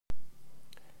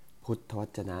พุทธว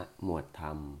จนะหมวดธร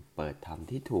รมเปิดธรรม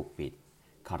ที่ถูกปิด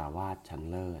คฤหัสถ์ชั้น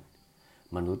เลิศ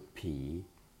มนุษย์ผี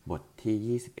บท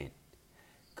ที่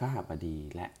21กหบดี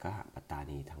และกหปตา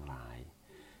นีทั้งหลาย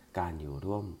การอยู่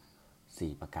ร่วม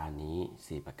4ประการนี้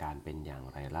4ประการเป็นอย่าง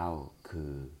ไรเล่าคื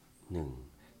อ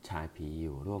 1. ชายผีอ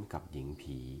ยู่ร่วมกับหญิง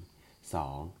ผี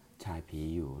 2. ชายผี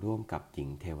อยู่ร่วมกับหญิง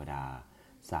เทวดา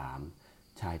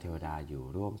 3. ชายเทวดาอยู่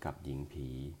ร่วมกับหญิงผี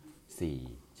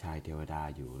 4. ชายเทวดา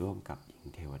อยู่ร่วมกับหญิง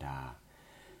เทวดา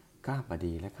ข้าพ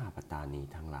ดีและข้าพตานี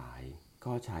ทั้งหลาย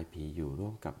ก็ชายผีอยู่ร่ว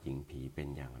มกับหญิงผีเป็น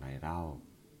อย่างไรเล่า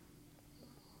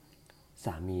ส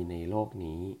ามีในโลก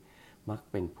นี้มัก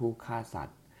เป็นผู้ฆ่าสัต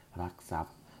ว์รักทรัพ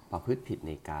ย์ประพฤติผิดใ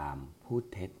นกามพูด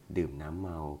เท็จดื่มน้ำเม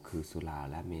าคือสุรา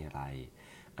และเมรัย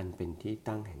อันเป็นที่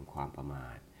ตั้งแห่งความประมา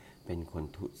ทเป็นคน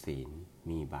ทุศีล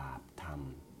มีบาปธรรม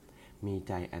มีใ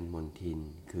จอันมนทิน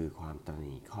คือความตระห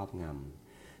นี่ครอบง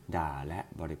ำด่าและ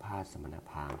บริพาทสมณ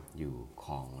พราหมณ์อยู่ค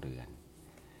รองเรือน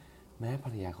แม้ภร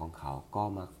รยาของเขาก็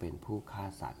มักเป็นผู้ฆ่า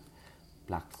สัตว์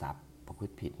ลักทรัพย์ประพฤ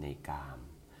ติผิดในกาม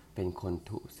เป็นคน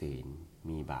ทุศีล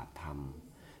มีบาปธรรม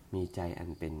มีใจอัน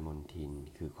เป็นมนทิน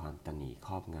คือความตระหนี่ค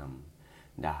รอบง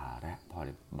ำด่าและ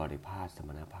บริพาทสม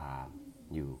ณพราหมณ์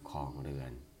อยู่ครองเรือ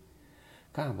น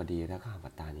ข้าพดีและข้าพ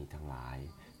ตานีทั้งหลาย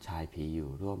ชายผีอยู่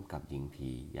ร่วมกับหญิงผี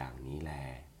อย่างนี้แล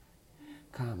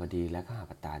ข้าพดีและข้า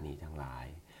พตานีทั้งหลาย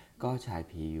ก็ชาย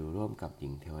ผีอยู่ร่วมกับหญิ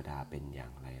งเทวดาเป็นอย่า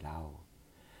งไรเล่า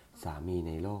สามีใ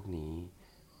นโลกนี้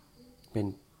เป็น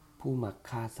ผู้มัก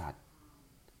ฆ่าสัตว์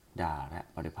ด่าและ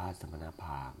บริพาทสมณพ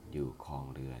ราหมณ์อยู่ครอง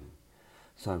เรือน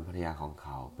ส่วนภรรยาของเข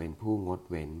าเป็นผู้งด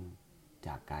เว้นจ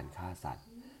ากการฆ่าสัตว์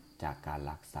จากการ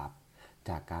ลักทรัพย์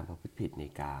จากการประพฤติผิดใน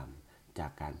กามจา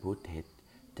กการพูดเท็จ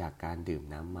จากการดื่ม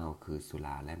น้ำเมาคือสุร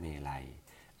าและเมลัย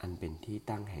อันเป็นที่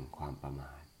ตั้งแห่งความประม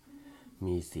าท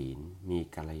มีศีลมี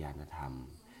กัลยาณธรรม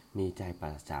มีใจปรา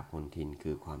ศจากมลทิน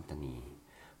คือความตนี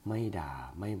ไม่ด่า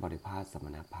ไม่บริพาทสม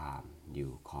ณพราหมณ์อ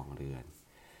ยู่ครองเรือน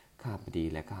ข้าพดี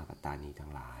และข้าพตานีทั้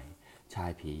งหลายชา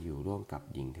ยผีอยู่ร่วมกับ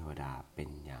หญิงเทวดาเป็น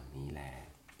อย่างนี้แล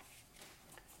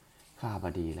ข้าพ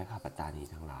ดีและข้าพตานี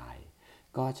ทั้งหลาย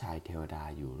ก็ชายเทวดา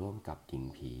อยู่ร่วมกับหญิง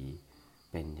ผี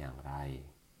เป็นอย่างไร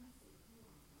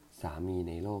สามี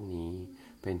ในโลกนี้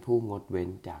เป็นผู้งดเว้น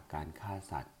จากการฆ่า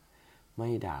สัตว์ไม่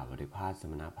ด่าบริพาทส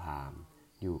มณพราหมณ์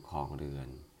อยู่ครองเรือน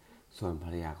ส่วนภร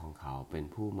รยาของเขาเป็น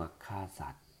ผู้มักฆ่าสั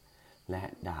ตว์และ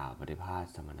ด่าบริพาท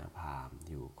สมณพราหมณ์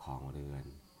อยู่ครองเรือน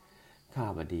ข้า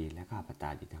พดีและข้าพตา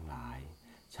นีทั้งหลาย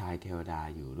ชายเทวดา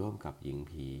อยู่ร่วมกับหญิง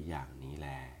ผีอย่างนี้แล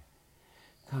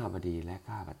ข้าพดีและ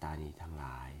ข้าพตานีทั้งหล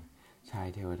ายชาย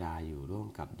เทวดาอยู่ร่วม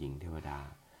กับหญิงเทวดา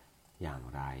อย่าง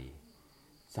ไร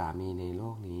สามีในโล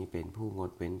กนี้เป็นผู้ง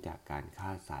ดเว้นจากการฆ่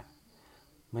าสัตว์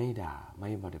ไม่ด่าไม่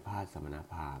บริพาทสมณ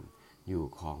พราหมณ์อยู่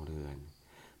ครองเรือน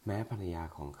แม้ภรรยา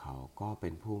ของเขาก็เป็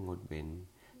นผู้งดเว้น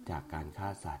จากการฆ่า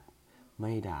สัตว์ไ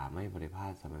ม่ด่าไม่บริพา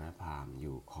ทสมณพราหมณ์อ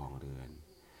ยู่ครองเรือน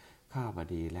ข้าพ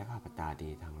ดีและข้าพตานี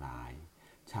ทั้งหลาย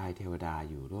ชายเทวดา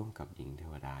อยู่ร่วมกับหญิงเท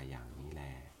วดาอย่างนี้แล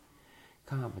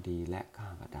ข้าพดีและข้า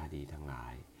พตานีทั้งหลา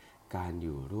ยการอ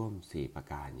ยู่ร่วม4ประ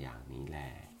การอย่างนี้แล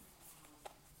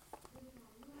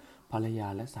ภรรยา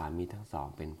และสามีทั้งสอง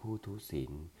เป็นผู้ทุศี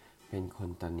ลเป็นคน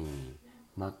ตนี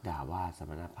มักด่าว่าส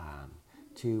มณพราหมณ์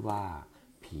ชื่อว่า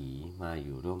ผีมาอ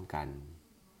ยู่ร่วมกัน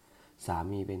สา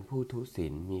มีเป็นผู้ทุศี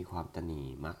ลมีความตนี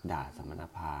มักด่าสมณ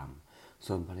พราหมณ์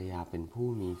ส่วนภรรยาเป็นผู้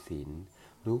มีศีล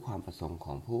รู้ความประสงค์ข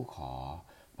องผู้ขอ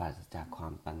ปราศจากควา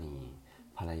มตนี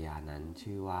ภรรยานั้น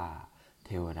ชื่อว่าเท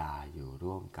วดาอยู่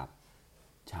ร่วมกับ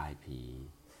ชายผี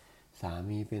สา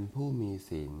มีเป็นผู้มี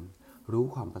ศีลรู้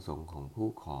ความประสงค์ของผู้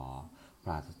ขอป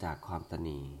ราศจากความต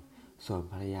นีส่วน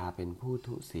ภรรยาเป็นผู้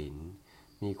ทุศีล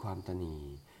มีความตนี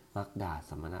มักด่า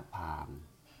สมณพราหมณ์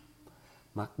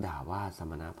มักด่าว่าส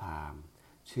มณพราหมณ์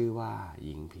ชื่อว่าห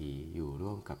ญิงผีอยู่ร่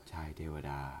วมกับชายเทว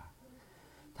ดา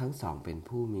ทั้งสองเป็น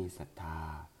ผู้มีศรัทธา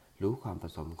รู้ความปร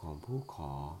ะสงค์ของผู้ข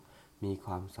อมีค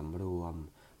วามสำรวม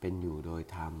เป็นอยู่โดย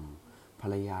ธรรมภร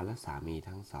รยาและสามี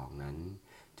ทั้งสองนั้น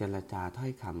เจรจาถ้อ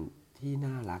ยคำที่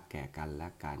น่ารักแก่กันและ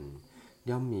กัน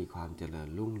ย่อมมีความเจริญ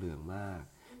รุ่งเรืองมาก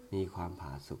มีความผ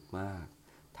าสุกมาก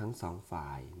ทั้งสองฝ่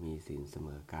ายมีศีลเสม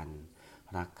อกัน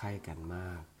รักใคร่กันม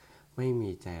ากไม่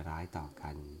มีใจร้ายต่อกั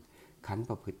นคัน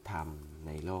ประพฤติธรรมใ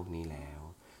นโลกนี้แล้ว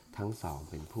ทั้งสอง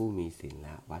เป็นผู้มีศีลแล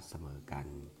ะวัดเสมอกัน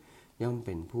ย่อมเ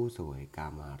ป็นผู้เสวยกา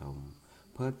มารมณ์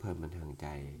เพลิดเพลินบันเทิงใจ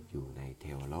อยู่ในเท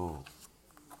วโลก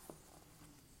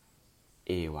เ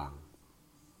อวัง